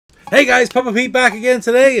Hey guys, Papa Pete back again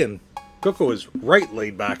today, and Coco is right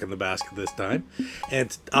laid back in the basket this time.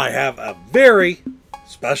 And I have a very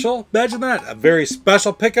special, imagine that, a very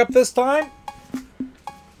special pickup this time.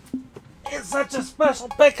 It's such a special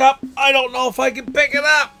pickup, I don't know if I can pick it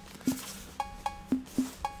up.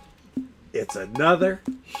 It's another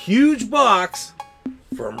huge box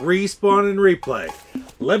from Respawn and Replay.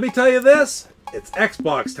 Let me tell you this, it's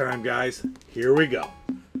Xbox time, guys. Here we go.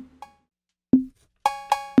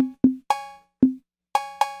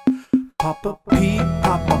 Papa Pete,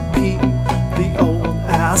 the old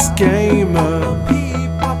ass gamer.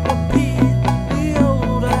 Papa Pete, the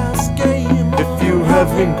old ass gamer. If you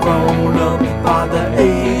haven't grown up by the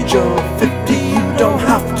age of 50, you don't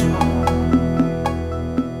have to.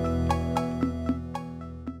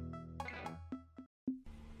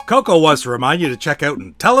 Coco wants to remind you to check out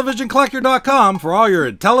IntellivisionCollector.com for all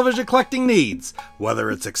your Intellivision collecting needs.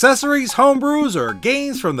 Whether it's accessories, homebrews, or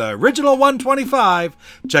games from the original 125,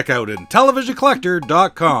 check out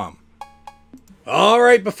IntellivisionCollector.com.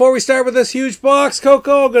 Alright, before we start with this huge box,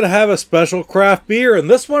 Coco, I'm going to have a special craft beer, and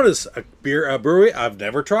this one is a brewery I've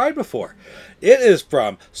never tried before. It is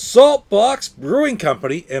from Saltbox Brewing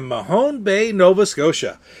Company in Mahone Bay, Nova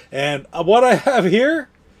Scotia. And what I have here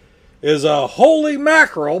is a Holy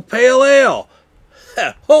Mackerel Pale Ale.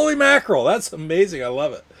 Holy Mackerel, that's amazing, I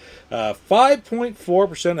love it.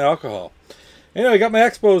 5.4% alcohol. Anyway, I got my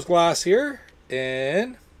Expo's glass here,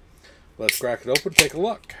 and let's crack it open, take a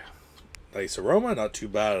look. Nice aroma, not too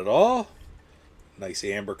bad at all. Nice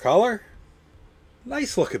amber color.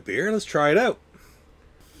 Nice looking beer, let's try it out.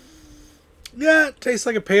 Yeah, it tastes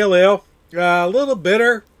like a pale ale. A little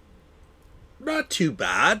bitter. Not too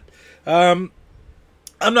bad.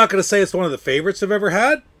 I'm not going to say it's one of the favorites I've ever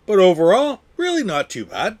had, but overall, really not too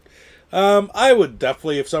bad. I would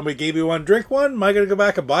definitely, if somebody gave me one, drink one. Am I going to go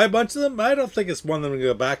back and buy a bunch of them? I don't think it's one that I'm going to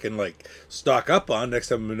go back and like stock up on next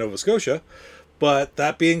time I'm in Nova Scotia. But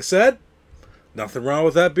that being said, nothing wrong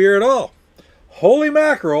with that beer at all. Holy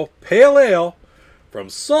Mackerel Pale Ale from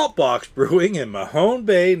Saltbox Brewing in Mahone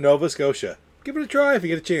Bay, Nova Scotia. Give it a try if you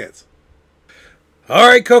get a chance.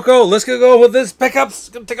 Alright, Coco, let's go with this pickup. It's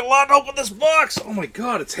going to take a lot to open this box. Oh my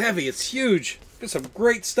god, it's heavy. It's huge. Got some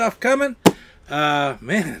great stuff coming. Man,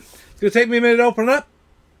 it's going to take me a minute to open it up.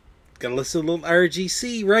 Got to listen to a little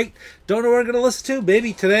RGC, right? Don't know what I'm going to listen to.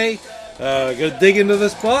 Maybe today, going to dig into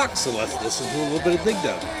this box. So let's listen to a little bit of Dig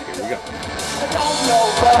Dug. Here we go. I don't know,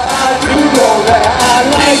 but I do know that I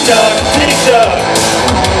like Dig Dug,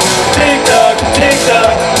 Dig Dug, Dig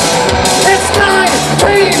Dug. It's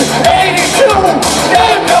 1982.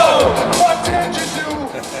 GoGameGo. What did you do?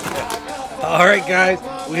 All right, guys,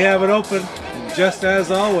 we have it open. And just as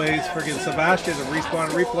always, freaking Sebastian of Respawn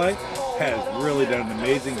and Replay has really done an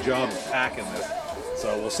amazing job of packing this.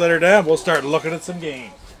 So we'll set her down. We'll start looking at some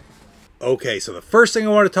games. Okay, so the first thing I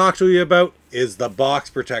want to talk to you about is the box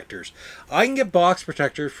protectors. I can get box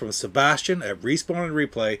protectors from Sebastian at Respawn and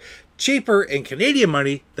Replay cheaper in Canadian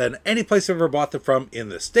money than any place I've ever bought them from in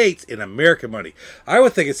the States in American money. I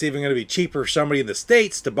would think it's even going to be cheaper for somebody in the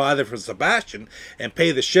States to buy them from Sebastian and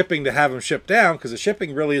pay the shipping to have them shipped down, because the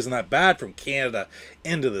shipping really isn't that bad from Canada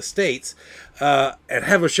into the States, and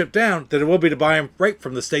have them shipped down than it will be to buy them right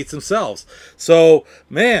from the States themselves. So,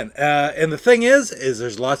 man, and the thing is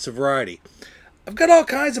there's lots of variety. I've got all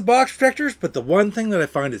kinds of box protectors, but the one thing that I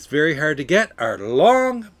find is very hard to get are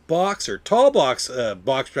long box or tall box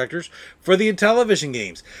box protectors for the Intellivision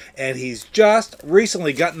games. And he's just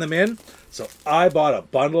recently gotten them in, so I bought a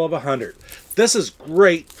bundle of 100. This is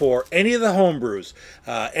great for any of the homebrews,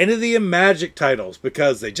 any of the Magic titles,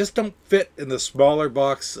 because they just don't fit in the smaller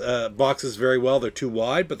boxes very well. They're too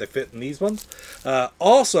wide, but they fit in these ones.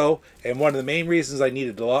 Also, and one of the main reasons I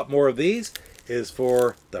needed a lot more of these is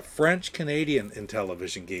for the French-Canadian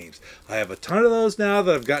Intellivision games. I have a ton of those now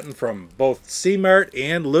that I've gotten from both C-Mart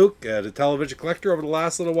and Luke at Intellivision Collector over the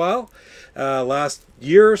last little while, last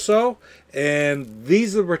year or so, and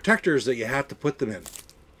these are the protectors that you have to put them in.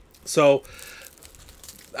 So,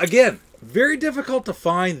 again, very difficult to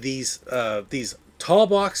find these tall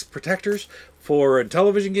box protectors for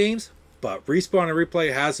Intellivision games, but Respawn and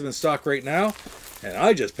Replay has them in stock right now, and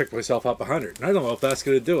I just picked myself up 100. And I don't know if that's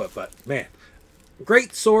going to do it, but man,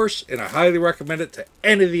 great source, and I highly recommend it to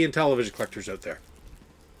any of the Intellivision collectors out there.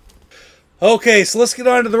 Okay, so let's get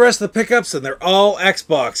on to the rest of the pickups, and they're all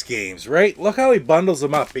Xbox games, right? Look how he bundles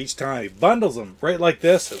them up each time. He bundles them right like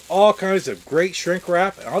this, and all kinds of great shrink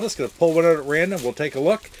wrap. And I'm just going to pull one out at random. We'll take a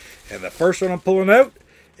look. And the first one I'm pulling out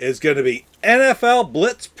is going to be NFL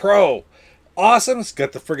Blitz Pro. Awesome. It's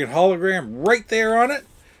got the friggin' hologram right there on it.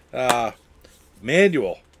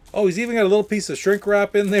 Manual. Oh, he's even got a little piece of shrink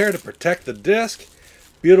wrap in there to protect the disc.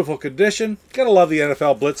 Beautiful condition. Gotta love the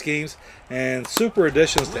NFL Blitz games and super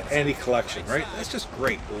additions to any collection, right? That's just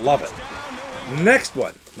great. Love it. Next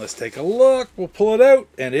one. Let's take a look. We'll pull it out,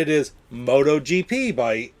 and it is MotoGP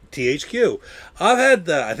by THQ. I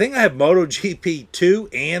think I have MotoGP 2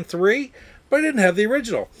 and 3, but I didn't have the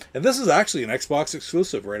original. And this is actually an Xbox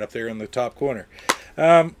exclusive right up there in the top corner.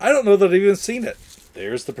 I don't know that I've even seen it.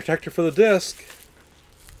 There's the protector for the disc.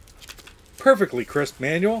 Perfectly crisp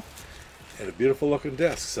manual. And a beautiful looking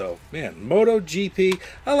disc. So, man, MotoGP.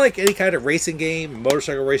 I like any kind of racing game.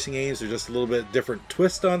 Motorcycle racing games. They're just a little bit different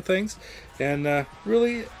twist on things. And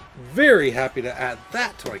really very happy to add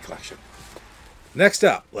that to my collection. Next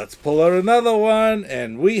up, let's pull out another one.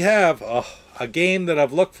 And we have a game that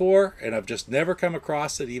I've looked for. And I've just never come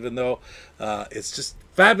across it. Even though it's just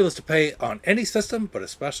fabulous to play on any system. But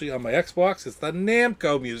especially on my Xbox. It's the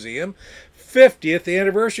Namco Museum 50th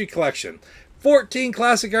Anniversary Collection. 14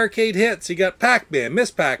 classic arcade hits. You got Pac-Man,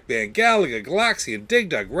 Miss Pac-Man, Galaga, Galaxian, Dig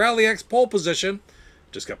Dug, Rally X, Pole Position.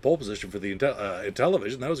 Just got Pole Position for the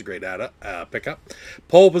Intellivision. That was a great pickup.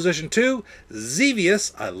 Pole Position 2,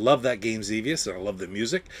 Xevious. I love that game, Xevious, and I love the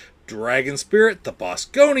music. Dragon Spirit, The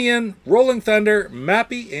Bosconian, Rolling Thunder,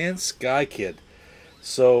 Mappy, and Sky Kid.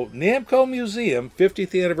 So, Namco Museum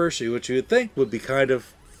 50th Anniversary, which you would think would be kind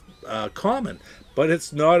of common, but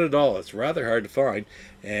it's not at all. It's rather hard to find.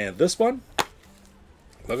 And this one,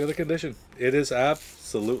 look at the condition. It is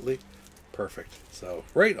absolutely perfect. So,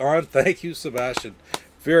 right on. Thank you, Sebastian.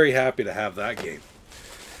 Very happy to have that game.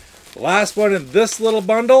 Last one in this little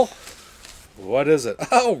bundle. What is it?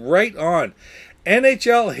 Oh, right on.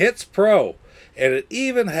 NHL Hits Pro. And it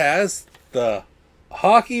even has the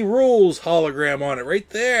Hockey Rules hologram on it right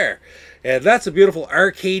there. And that's a beautiful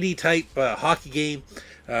arcadey type hockey game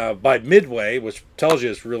by Midway, which tells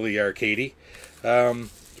you it's really arcadey.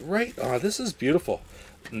 Right on. This is beautiful.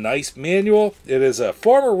 Nice manual. It is a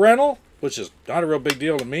former rental, which is not a real big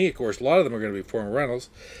deal to me. Of course, a lot of them are going to be former rentals.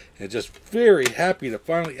 And just very happy to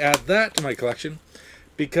finally add that to my collection.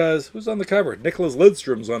 Because who's on the cover? Nicholas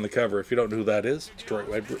Lidstrom's on the cover, if you don't know who that is.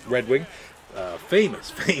 Detroit Red Wing.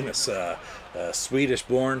 Famous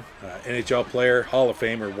Swedish-born NHL player, Hall of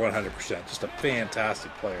Famer, 100%. Just a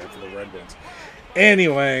fantastic player for the Red Wings.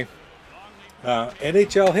 Anyway,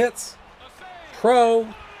 NHL Hits Pro.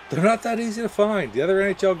 They're not that easy to find. The other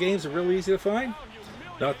NHL games are really easy to find.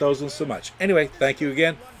 Not those ones so much. Anyway, thank you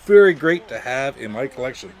again. Very great to have in my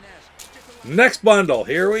collection. Next bundle.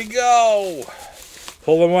 Here we go.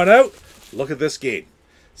 Pulling one out. Look at this game.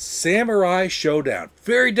 Samurai Showdown.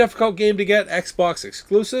 Very difficult game to get. Xbox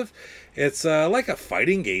exclusive. It's like a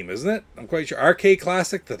fighting game, isn't it? I'm quite sure. Arcade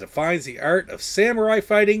classic that defines the art of samurai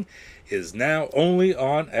fighting is now only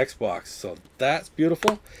on Xbox. So that's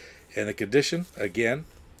beautiful. And the condition, again,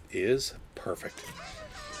 is perfect.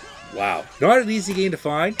 Wow. Not an easy game to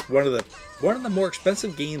find. One of the more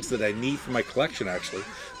expensive games that I need for my collection, actually.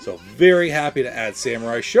 So very happy to add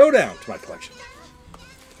Samurai Showdown to my collection.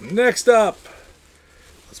 Next up,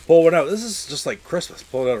 let's pull one out. This is just like Christmas.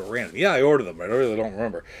 Pull it out at random. Yeah, I ordered them. I really don't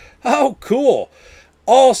remember. Oh, cool.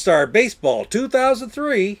 All-Star Baseball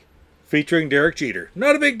 2003 featuring Derek Jeter.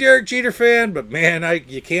 Not a big Derek Jeter fan, but man,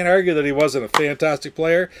 you can't argue that he wasn't a fantastic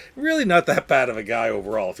player. Really not that bad of a guy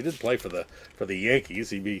overall. If he didn't play for the Yankees,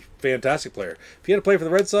 he'd be a fantastic player. If he had to play for the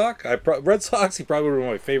Red Sox, he probably would be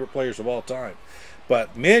one of my favorite players of all time.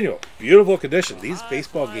 But manual, beautiful condition. These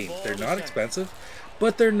baseball games, they're not expensive,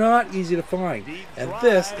 but they're not easy to find. And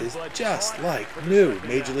this is just like new.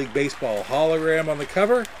 Major League Baseball hologram on the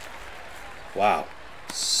cover. Wow.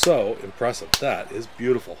 So impressive. That is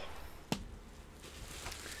beautiful.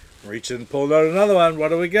 Reach and pull out another one. What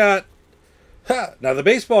do we got? Ha! Another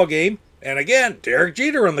baseball game. And again, Derek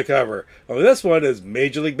Jeter on the cover. Well, this one is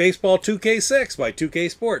Major League Baseball 2K6 by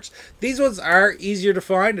 2K Sports. These ones are easier to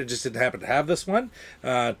find. I just didn't happen to have this one.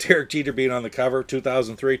 Derek Jeter being on the cover,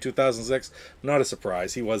 2003, 2006. Not a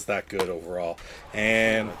surprise. He was that good overall.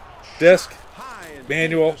 And disc,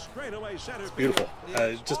 manual. It's beautiful.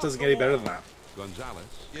 It just doesn't get any better than that.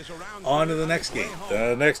 On to the next game.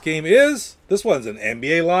 The next game is, this one's an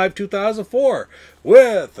NBA Live 2004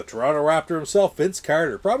 with the Toronto Raptor himself, Vince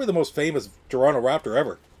Carter. Probably the most famous Toronto Raptor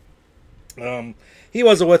ever. He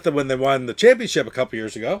wasn't with them when they won the championship a couple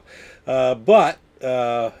years ago, but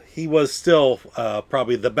he was still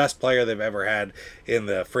probably the best player they've ever had in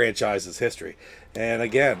the franchise's history. And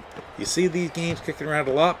again, you see these games kicking around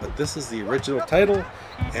a lot, but this is the original title,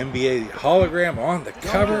 NBA hologram on the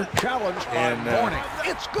cover, and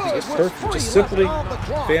it's perfect, just simply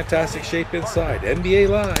fantastic shape inside. NBA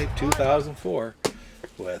Live 2004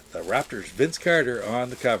 with the Raptors' Vince Carter on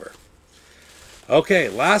the cover. Okay,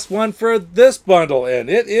 last one for this bundle, and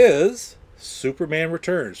it is Superman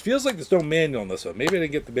Returns. Feels like there's no manual on this one. Maybe I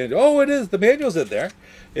didn't get the manual. Oh, it is. The manual's in there.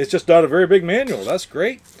 It's just not a very big manual. That's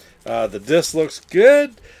great. The disc looks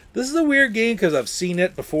good. This is a weird game because I've seen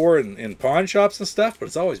it before in pawn shops and stuff, but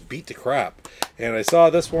it's always beat to crap. And I saw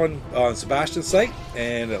this one on Sebastian's site,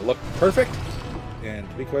 and it looked perfect. And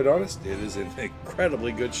to be quite honest, it is in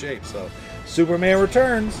incredibly good shape. So, Superman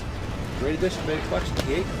Returns. Great edition, made collection.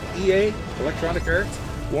 EA, Electronic Arts,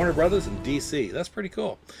 Warner Brothers, and DC. That's pretty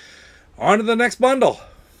cool. On to the next bundle.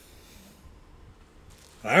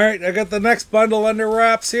 Alright, I got the next bundle under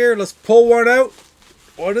wraps here. Let's pull one out.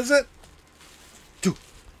 What is it?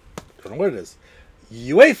 Don't know what it is.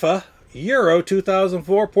 UEFA Euro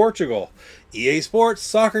 2004 Portugal. EA Sports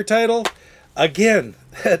soccer title. Again,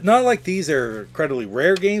 not like these are incredibly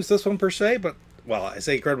rare games, this one per se, but, well, I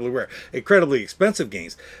say incredibly rare, incredibly expensive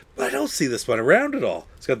games. But I don't see this one around at all.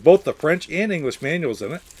 It's got both the French and English manuals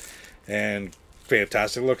in it. And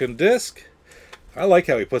fantastic looking disc. I like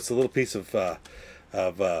how he puts a little piece of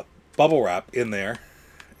bubble wrap in there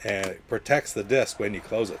and it protects the disc when you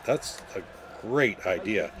close it. That's a great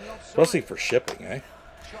idea, especially for shipping, eh?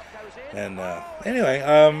 And anyway,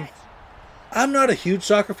 I'm not a huge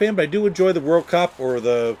soccer fan, but I do enjoy the World Cup or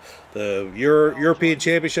the European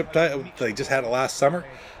Championship title. They just had it last summer.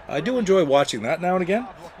 I do enjoy watching that now and again.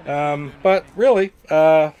 But really,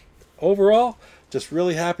 overall, just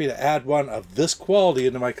really happy to add one of this quality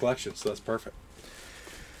into my collection, so that's perfect.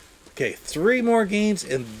 Okay, 3 more games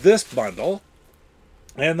in this bundle.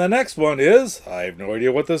 And the next one is, I have no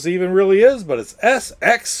idea what this even really is, but it's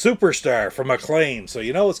SX Superstar from Acclaim. So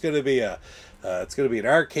you know it's going to be an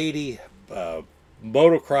arcadey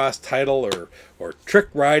motocross title or trick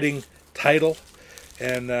riding title.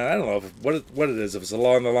 And I don't know what it is. If it's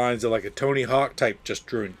along the lines of like a Tony Hawk type, just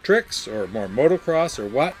doing tricks, or more motocross, or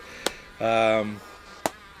what.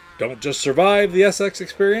 Don't just survive the SX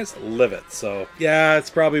experience, live it. So yeah, it's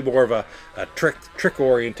probably more of a trick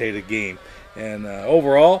orientated game. And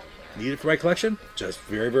overall, need it for my collection. Just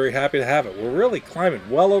very, very happy to have it. We're really climbing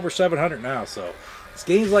well over 700 now. So it's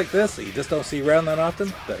games like this that you just don't see around that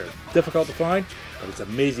often, that are difficult to find, but it's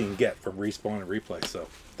amazing to get from Respawn and Replay. So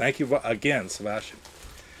thank you again, Sebastian.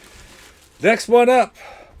 Next one up,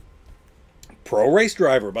 Pro Race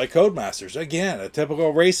Driver by Codemasters. Again, a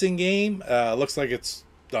typical racing game. Looks like it's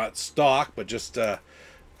not stock, but just,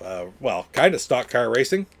 well, kind of stock car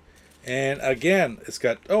racing. And again, it's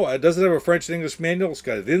got, it doesn't have a French and English manual. It's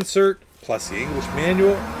got an insert, plus the English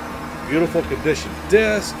manual. Beautiful condition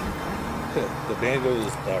disc. The manual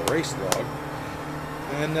is the race log.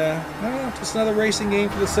 And, I don't know, just another racing game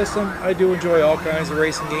for the system. I do enjoy all kinds of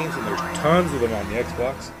racing games, and there's tons of them on the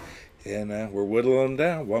Xbox. And we're whittling them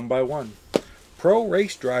down one by one. Pro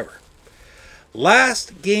Race Driver.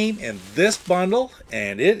 Last game in this bundle,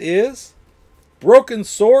 and it is Broken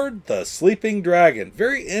Sword, The Sleeping Dragon.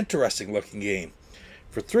 Very interesting looking game.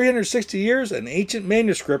 For 360 years, an ancient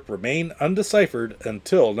manuscript remained undeciphered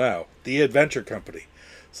until now. The Adventure Company.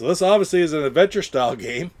 So this obviously is an adventure style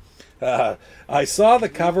game. I saw the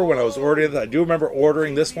cover when I was ordering it. I do remember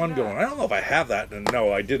ordering this one going, I don't know if I have that. And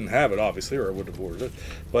no, I didn't have it, obviously, or I would have ordered it.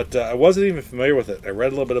 But I wasn't even familiar with it. I read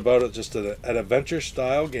a little bit about it, just an adventure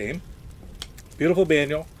style game. Beautiful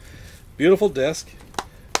manual. Beautiful disc.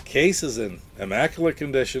 Case is in immaculate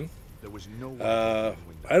condition. I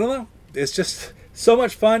don't know. It's just so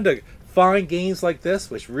much fun to find games like this,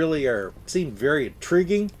 which really seem very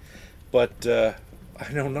intriguing, but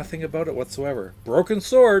I know nothing about it whatsoever. Broken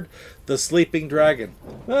Sword, The Sleeping Dragon.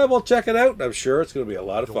 Well, we'll check it out. I'm sure it's going to be a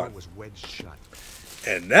lot of fun.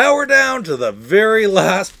 And now we're down to the very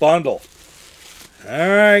last bundle. All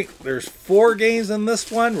right, there's 4 games in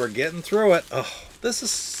this one. We're getting through it. Oh, this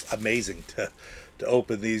is amazing to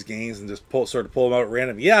open these games and just sort of pull them out at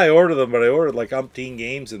random. Yeah, I ordered them, but I ordered like umpteen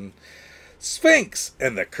games. And Sphinx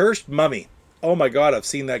and the Cursed Mummy. Oh my God, I've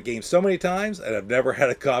seen that game so many times, and I've never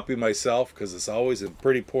had a copy myself because it's always in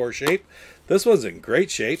pretty poor shape. This one's in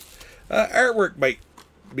great shape. Artwork might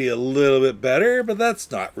be a little bit better, but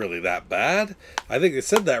that's not really that bad. I think it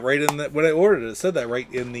said that right in when I ordered it. It said that right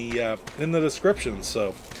in the description.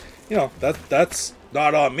 So, you know, that's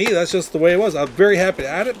not on me. That's just the way it was. I'm very happy to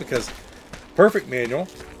add it because perfect manual,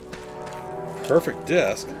 perfect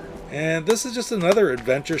disc. And this is just another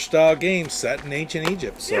adventure-style game set in ancient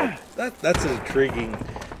Egypt. So that's an intriguing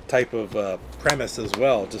type of premise as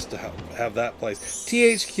well, just to have that place.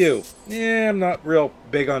 THQ. Yeah, I'm not real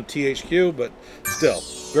big on THQ, but still.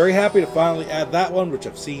 Very happy to finally add that one, which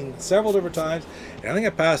I've seen several different times. And I think I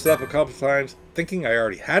passed it up a couple times thinking I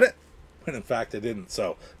already had it, when in fact I didn't.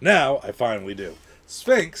 So now I finally do.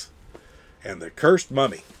 Sphinx and the Cursed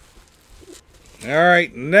Mummy. All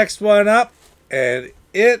right, next one up. And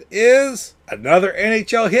it is another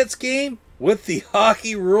NHL Hits game with the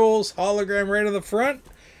hockey rules hologram right on the front.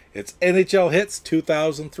 It's NHL Hits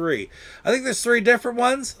 2003. I think there's 3 different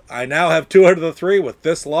ones. I now have 2 out of the 3 with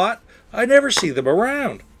this lot. I never see them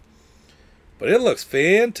around. But it looks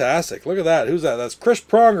fantastic. Look at that. Who's that? That's Chris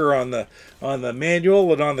Pronger on the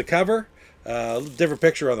manual and on the cover. Different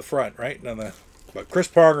picture on the front, right? But Chris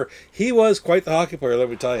Pronger, he was quite the hockey player, let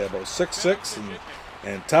me tell you. About 6'6"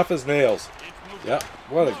 and tough as nails. Yeah,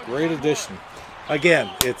 what a great addition. Again,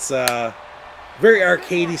 it's very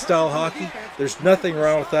arcadey style hockey. There's nothing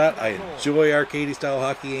wrong with that. I enjoy arcadey style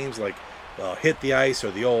hockey games like Hit the Ice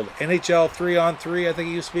or the old NHL 3-on-3. I think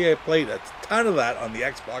it used to be. I played a ton of that on the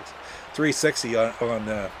Xbox 360 on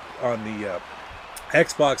the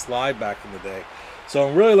Xbox Live back in the day. So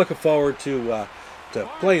I'm really looking forward to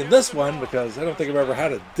playing this one because I don't think I've ever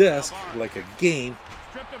had a disc like a game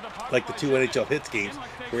like the 2 NHL Hits games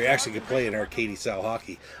where you actually could play an arcade style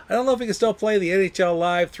hockey. I don't know if you can still play the NHL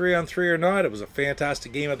Live 3-on-3 or not. It was a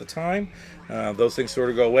fantastic game at the time. Those things sort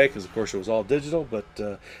of go away because of course it was all digital.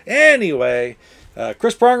 But anyway,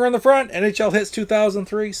 Chris Pronger on the front, NHL Hits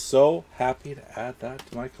 2003. So happy to add that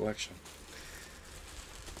to my collection.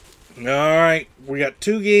 Alright, we got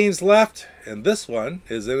 2 games left, and this one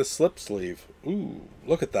is in a slip sleeve. Ooh,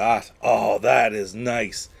 look at that. Oh, that is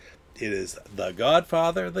nice. It is The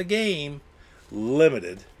Godfather, the game,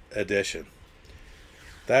 limited edition.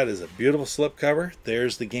 That is a beautiful slipcover.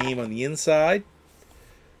 There's the game on the inside.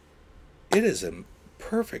 It is in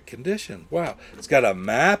perfect condition. Wow. It's got a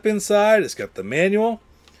map inside. It's got the manual,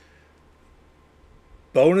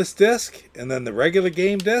 bonus disc, and then the regular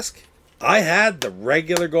game disc. I had the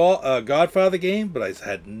regular Godfather game, but I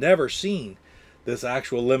had never seen this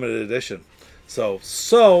actual limited edition.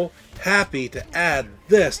 So happy to add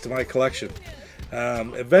this to my collection.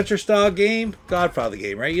 Adventure style game, Godfather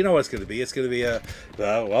game, right? You know what it's going to be. It's going to be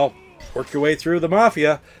well, work your way through the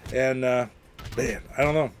mafia. And man, I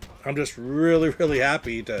don't know. I'm just really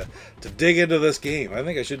happy to dig into this game. I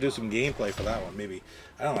think I should do some gameplay for that one. Maybe,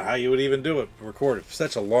 I don't know how you would even do it, record it.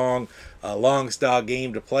 Such a long style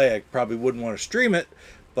game to play. I probably wouldn't want to stream it.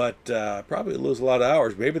 But probably lose a lot of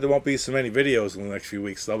hours. Maybe there won't be so many videos in the next few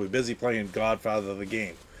weeks. So I'll be busy playing Godfather the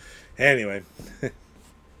game. Anyway.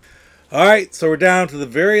 Alright, so we're down to the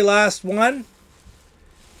very last one.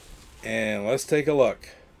 And let's take a look.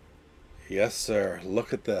 Yes, sir.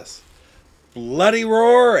 Look at this. Bloody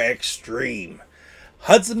Roar Extreme.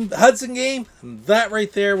 Hudson game. That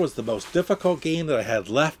right there was the most difficult game that I had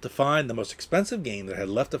left to find. The most expensive game that I had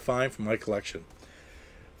left to find from my collection.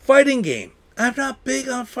 Fighting game. I'm not big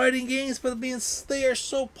on fighting games, but they are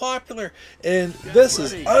so popular. And this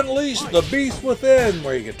is Unleash the Beast Within,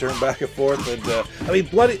 where you can turn back and forth. And I mean,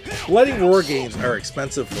 bloody war games are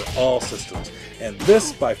expensive for all systems. And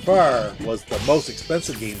this, by far, was the most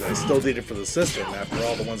expensive game that I still needed for the system after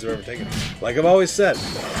all the ones I've ever taken. Like I've always said,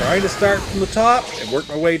 I'm trying to start from the top and work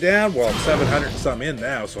my way down. Well, I'm 700 and some in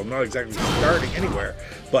now, so I'm not exactly starting anywhere.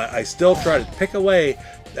 But I still try to pick away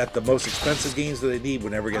at the most expensive games that I need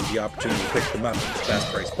whenever I get the opportunity to pick them up at the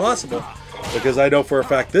best price possible, because I know for a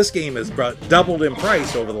fact this game has doubled in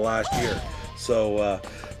price over the last year. So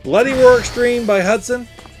Bloody Roar Extreme by Hudson,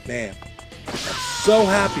 man, I'm so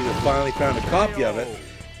happy to finally found a copy of it,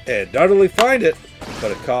 and not only find it,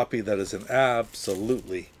 but a copy that is in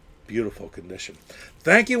absolutely beautiful condition.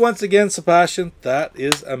 Thank you once again, Sebastian. That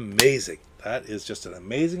is amazing. That is just an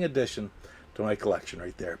amazing addition to my collection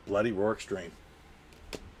right there. Bloody Roar Extreme.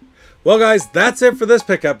 Well, guys, that's it for this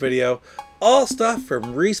pickup video. All stuff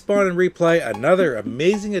from Respawn and Replay. Another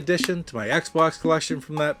amazing addition to my Xbox collection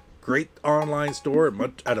from that great online store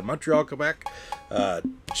out of Montreal, Quebec.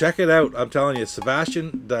 Check it out. I'm telling you,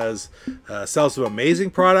 Sebastian does sell some amazing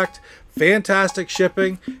product, fantastic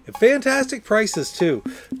shipping, and fantastic prices too.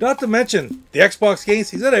 Not to mention the Xbox games.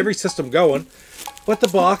 He's got every system going. But the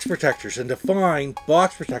box protectors, and to find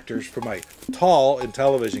box protectors for my tall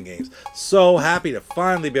Intellivision games. So happy to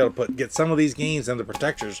finally be able to get some of these games into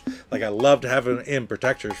protectors. Like I love to have them in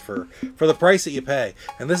protectors for the price that you pay.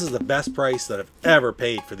 And this is the best price that I've ever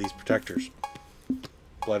paid for these protectors.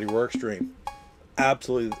 Bloody Roar Extreme.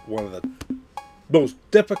 Absolutely one of the most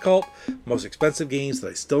difficult, most expensive games that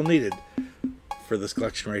I still needed for this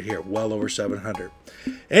collection right here. Well over 700.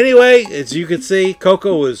 Anyway, as you can see,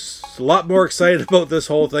 Coco is a lot more excited about this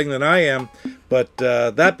whole thing than I am. But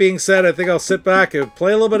that being said, I think I'll sit back and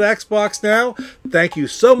play a little bit of Xbox now. Thank you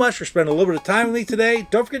so much for spending a little bit of time with me today.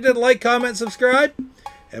 Don't forget to like, comment, subscribe.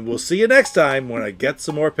 And we'll see you next time when I get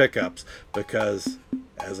some more pickups. Because,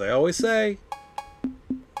 as I always say,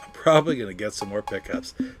 I'm probably going to get some more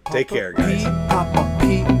pickups. Take care, guys. Papa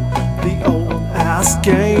Pete, the old ass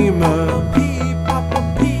gamer. Papa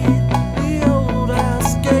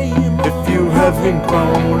haven't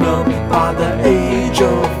grown up by the age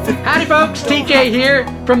of 50. Howdy folks, TK here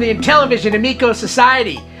from the Intellivision Amico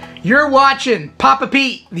Society. You're watching Papa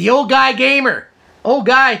Pete, the old guy gamer. Old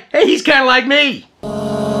guy, hey, he's kind of like me.